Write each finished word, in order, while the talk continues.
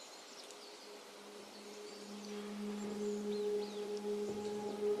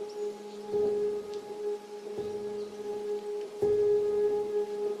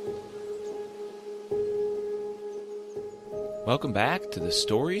Welcome back to the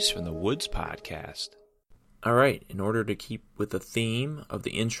Stories from the Woods podcast. All right, in order to keep with the theme of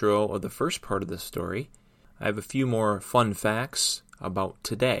the intro of the first part of the story, I have a few more fun facts about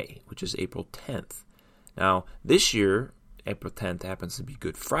today, which is April 10th. Now, this year, April 10th happens to be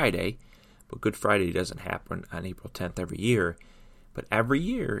Good Friday, but Good Friday doesn't happen on April 10th every year. But every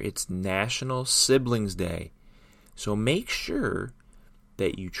year, it's National Siblings Day. So make sure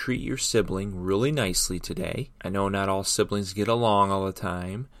that you treat your sibling really nicely today. I know not all siblings get along all the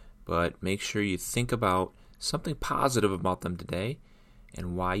time, but make sure you think about something positive about them today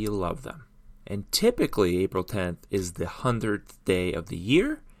and why you love them. And typically, April 10th is the 100th day of the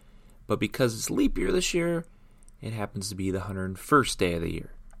year, but because it's leap year this year, it happens to be the 101st day of the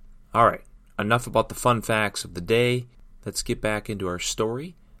year. All right, enough about the fun facts of the day. Let's get back into our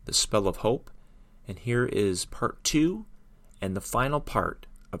story, The Spell of Hope, and here is part 2 and the final part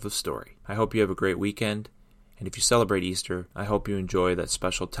of the story. I hope you have a great weekend, and if you celebrate Easter, I hope you enjoy that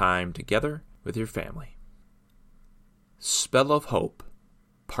special time together with your family. Spell of Hope,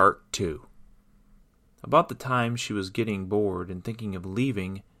 Part 2. About the time she was getting bored and thinking of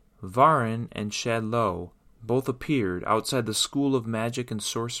leaving, Varin and Shadlow both appeared outside the School of Magic and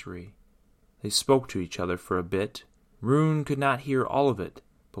Sorcery. They spoke to each other for a bit. Rune could not hear all of it,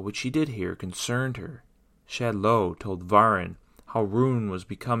 but what she did hear concerned her. Shadlow told Varin how Rune was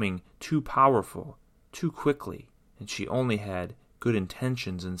becoming too powerful, too quickly, and she only had good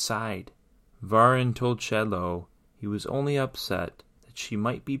intentions inside. Varin told Shadlow he was only upset that she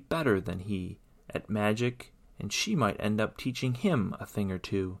might be better than he at magic, and she might end up teaching him a thing or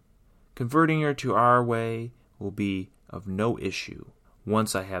two. Converting her to our way will be of no issue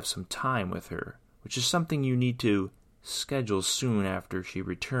once I have some time with her, which is something you need to schedule soon after she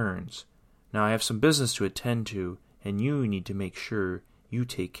returns. Now I have some business to attend to, and you need to make sure you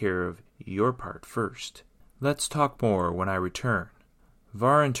take care of your part first. Let's talk more when I return.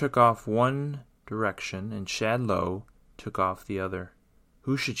 Varin took off one direction, and Shadlow took off the other.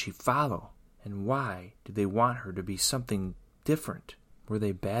 Who should she follow, and why did they want her to be something different? Were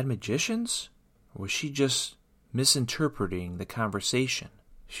they bad magicians, or was she just misinterpreting the conversation?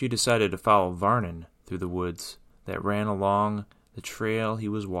 She decided to follow Varnin through the woods that ran along the trail he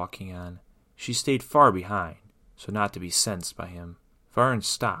was walking on. She stayed far behind, so not to be sensed by him. Varn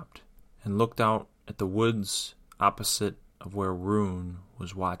stopped and looked out at the woods opposite of where Rune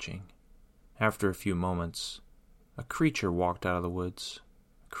was watching. After a few moments, a creature walked out of the woods,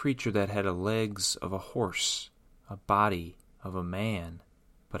 a creature that had the legs of a horse, a body of a man,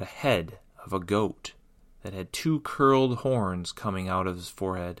 but a head of a goat that had 2 curled horns coming out of his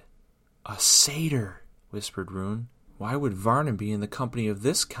forehead. "A satyr," whispered Rune. "Why would Varnin be in the company of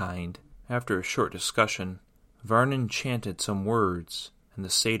this kind?" After a short discussion, Varnin chanted some words, and the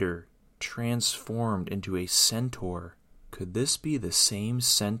satyr transformed into a centaur. Could this be the same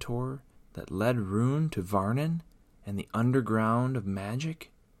centaur that led Rune to Varnin and the underground of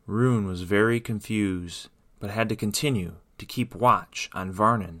magic? Rune was very confused, but had to continue to keep watch on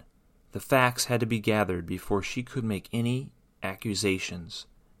Varnin. The facts had to be gathered before she could make any accusations.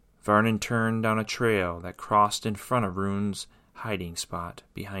 Varnin turned down a trail that crossed in front of Rune's hiding spot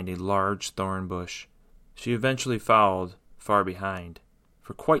behind a large thorn bush. She eventually followed far behind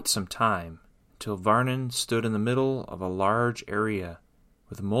for quite some time, until Varnin stood in the middle of a large area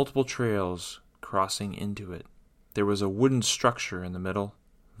with multiple trails crossing into it. There was a wooden structure in the middle.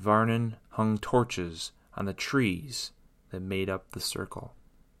 Varnin hung torches on the trees that made up the circle.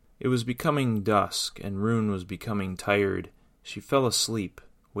 It was becoming dusk, and Rune was becoming tired. She fell asleep,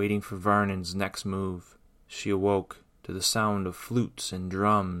 waiting for Varnin's next move. She awoke to the sound of flutes and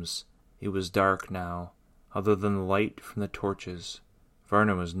drums. It was dark now, other than the light from the torches.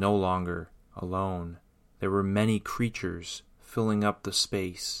 Varnin was no longer alone. There were many creatures filling up the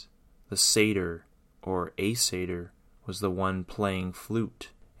space. The satyr, or a satyr, was the one playing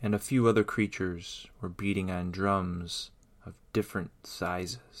flute, and a few other creatures were beating on drums of different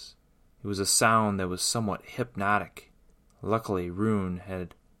sizes. It was a sound that was somewhat hypnotic. Luckily, Rune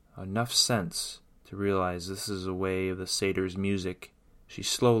had enough sense to realize this is a way of the satyr's music. She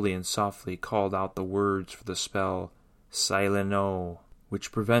slowly and softly called out the words for the spell, Sileno,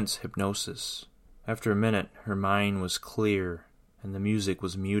 which prevents hypnosis. After a minute, her mind was clear, and the music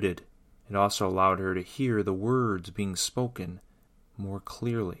was muted. It also allowed her to hear the words being spoken more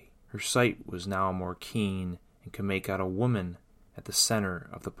clearly. Her sight was now more keen, and could make out a woman at the center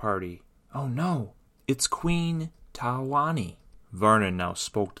of the party. "Oh no, it's Queen Tawani." Varnin now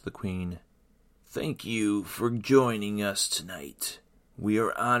spoke to the queen. "Thank you for joining us tonight. We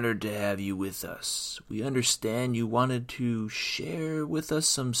are honored to have you with us. We understand you wanted to share with us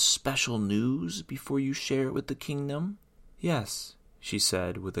some special news before you share it with the kingdom. Yes, she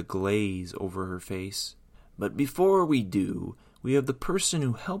said with a glaze over her face. But before we do, we have the person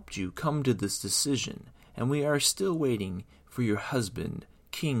who helped you come to this decision, and we are still waiting for your husband,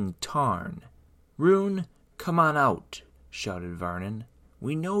 King Tarn. Rune, come on out, shouted Varnin.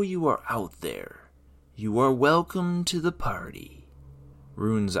 We know you are out there. You are welcome to the party.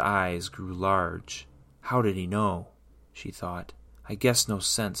 Rune's eyes grew large. How did he know? She thought. I guess no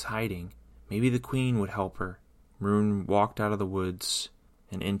sense hiding. Maybe the queen would help her. Rune walked out of the woods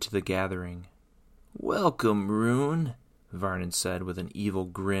and into the gathering. Welcome, Rune, Varnin said with an evil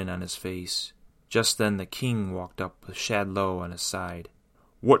grin on his face. Just then the king walked up with Shadlow on his side.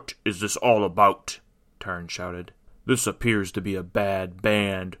 What is this all about? Tarn shouted. This appears to be a bad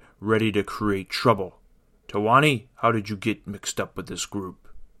band ready to create trouble. Tawani, how did you get mixed up with this group?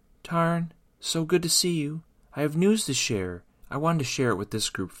 Tarn, so good to see you. I have news to share. I wanted to share it with this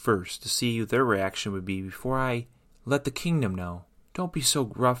group first to see what their reaction would be before I let the kingdom know. Don't be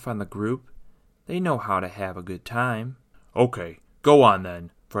so rough on the group. They know how to have a good time. Okay, go on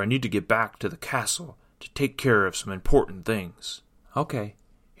then, for I need to get back to the castle to take care of some important things. Okay,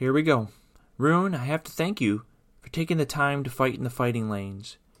 here we go. Rune, I have to thank you for taking the time to fight in the fighting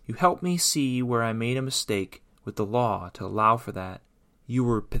lanes. You helped me see where I made a mistake with the law to allow for that. You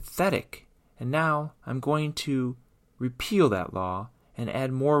were pathetic, and now I'm going to repeal that law and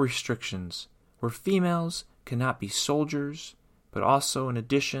add more restrictions, where females cannot be soldiers, but also, in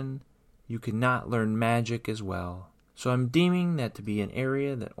addition, you cannot learn magic as well. So I'm deeming that to be an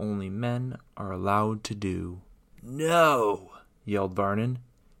area that only men are allowed to do. No, yelled Varnin.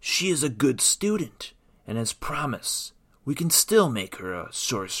 She is a good student, and as promised, we can still make her a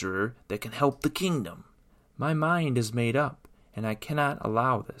sorcerer that can help the kingdom. My mind is made up, and I cannot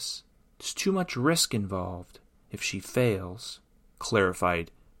allow this. There's too much risk involved if she fails,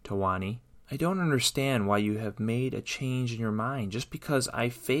 clarified Tawani. I don't understand why you have made a change in your mind just because I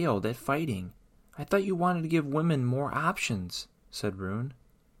failed at fighting. I thought you wanted to give women more options, said Rune.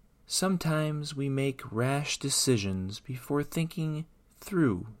 Sometimes we make rash decisions before thinking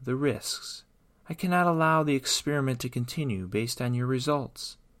through the risks. I cannot allow the experiment to continue based on your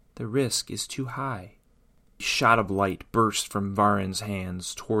results. The risk is too high. A shot of light burst from Varnin's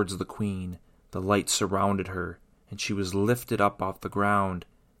hands towards the queen. The light surrounded her, and she was lifted up off the ground.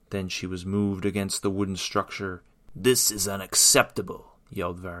 Then she was moved against the wooden structure. This is unacceptable,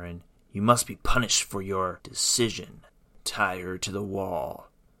 yelled Varnin. You must be punished for your decision. Tie her to the wall.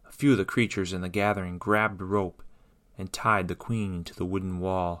 A few of the creatures in the gathering grabbed a rope and tied the queen to the wooden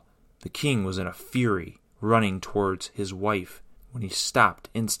wall. The king was in a fury, running towards his wife, when he stopped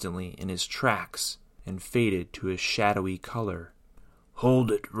instantly in his tracks and faded to a shadowy color.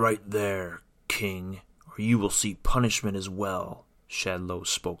 Hold it right there, king, or you will see punishment as well, Shadlow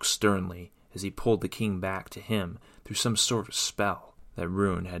spoke sternly as he pulled the king back to him through some sort of spell that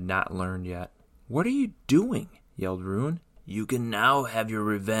Rune had not learned yet. What are you doing? Yelled Rune. You can now have your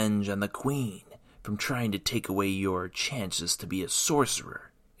revenge on the queen from trying to take away your chances to be a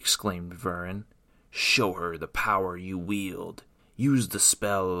sorcerer, exclaimed Varnin. Show her the power you wield. Use the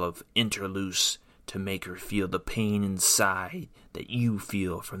spell of Interloose to make her feel the pain inside that you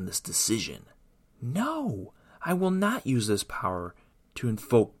feel from this decision. No, I will not use this power to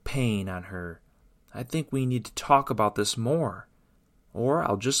invoke pain on her. I think we need to talk about this more, or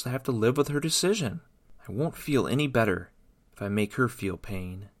I'll just have to live with her decision. I won't feel any better if I make her feel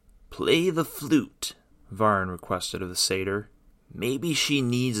pain. Play the flute, Varn requested of the satyr. Maybe she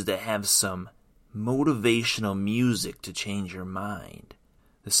needs to have some motivational music to change her mind.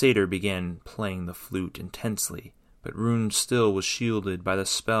 The satyr began playing the flute intensely, but Rune still was shielded by the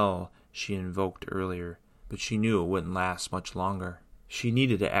spell she invoked earlier, but she knew it wouldn't last much longer. She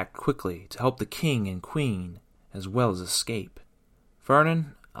needed to act quickly to help the king and queen, as well as escape.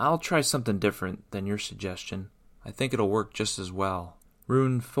 Varnin, I'll try something different than your suggestion. I think it'll work just as well.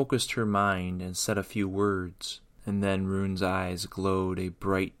 Rune focused her mind and said a few words, and then Rune's eyes glowed a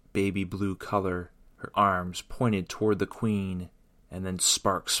bright baby blue color. Her arms pointed toward the queen, and then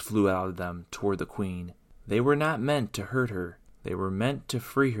sparks flew out of them toward the queen. They were not meant to hurt her. They were meant to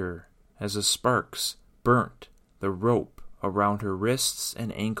free her, as the sparks burnt the rope around her wrists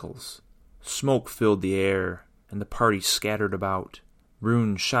and ankles. Smoke filled the air, and the party scattered about.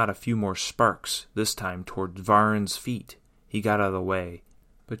 Rune shot a few more sparks, this time toward Varn's feet. He got out of the way,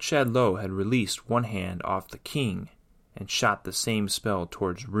 but Shadlow had released one hand off the king and shot the same spell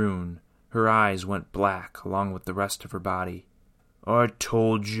towards Rune. Her eyes went black along with the rest of her body. I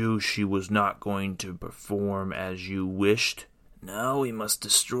told you she was not going to perform as you wished. Now we must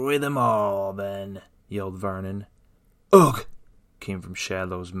destroy them all, then, yelled Varnin. Ugh! Came from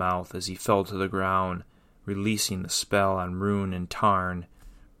Shadlow's mouth as he fell to the ground, releasing the spell on Rune and Tarn.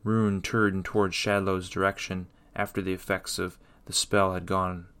 Rune turned towards Shadlow's direction after the effects of the spell had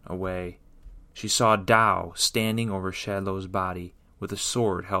gone away. She saw Tao standing over Shadlow's body with a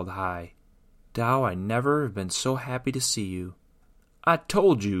sword held high. "Tao, I never have been so happy to see you." "I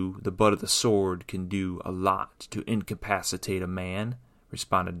told you the butt of the sword can do a lot to incapacitate a man,"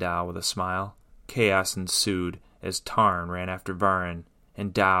 responded Tao with a smile. Chaos ensued as Tarn ran after Varin,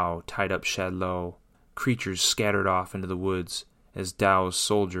 and Tao tied up Shadlow. Creatures scattered off into the woods as Tao's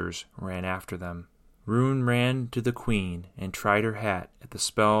soldiers ran after them. Rune ran to the queen and tried her hat at the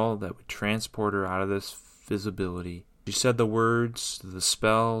spell that would transport her out of this visibility. She said the words the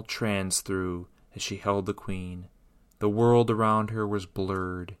spell trans through as she held the queen. The world around her was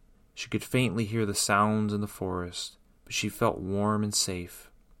blurred. She could faintly hear the sounds in the forest, but she felt warm and safe.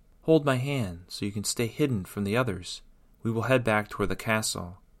 "Hold my hand so you can stay hidden from the others. We will head back toward the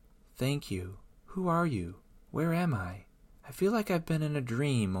castle." "Thank you. Who are you? Where am I? I feel like I've been in a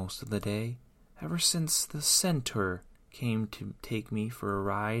dream most of the day, ever since the centaur came to take me for a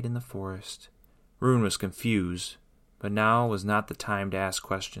ride in the forest." Rune was confused, but now was not the time to ask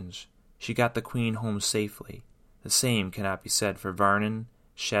questions. She got the queen home safely. The same cannot be said for Varnin,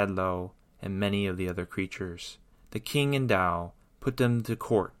 Shadlow, and many of the other creatures. The king and Tao put them to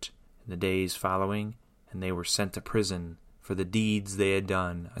court in the days following, and they were sent to prison for the deeds they had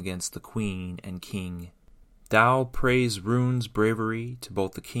done against the queen and king. Tao praised Rune's bravery to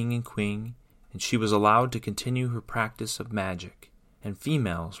both the king and queen, and she was allowed to continue her practice of magic, and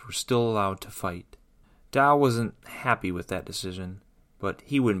females were still allowed to fight. Tao wasn't happy with that decision, but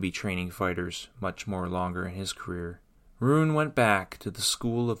he wouldn't be training fighters much more longer in his career. Rune went back to the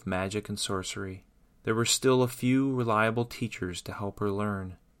School of Magic and Sorcery. There were still a few reliable teachers to help her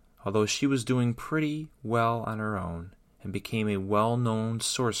learn, although she was doing pretty well on her own, and became a well-known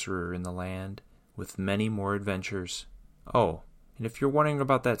sorcerer in the land with many more adventures. Oh, and if you're wondering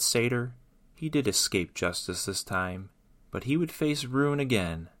about that satyr, he did escape justice this time, but he would face Rune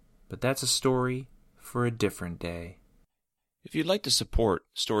again. But that's a story for a different day. If you'd like to support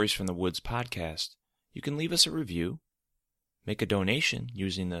Stories from the Woods podcast, you can leave us a review, make a donation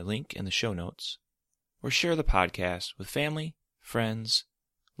using the link in the show notes, or share the podcast with family, friends,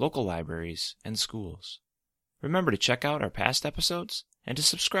 local libraries, and schools. Remember to check out our past episodes and to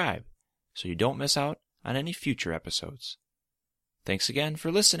subscribe so you don't miss out on any future episodes. Thanks again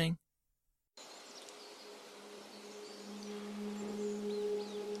for listening.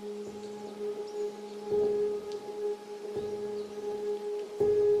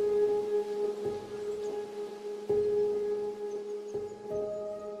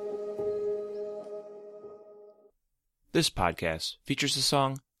 This podcast features the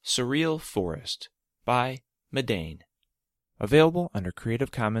song Surreal Forest by Medane, available under Creative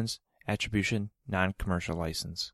Commons Attribution Non-Commercial License.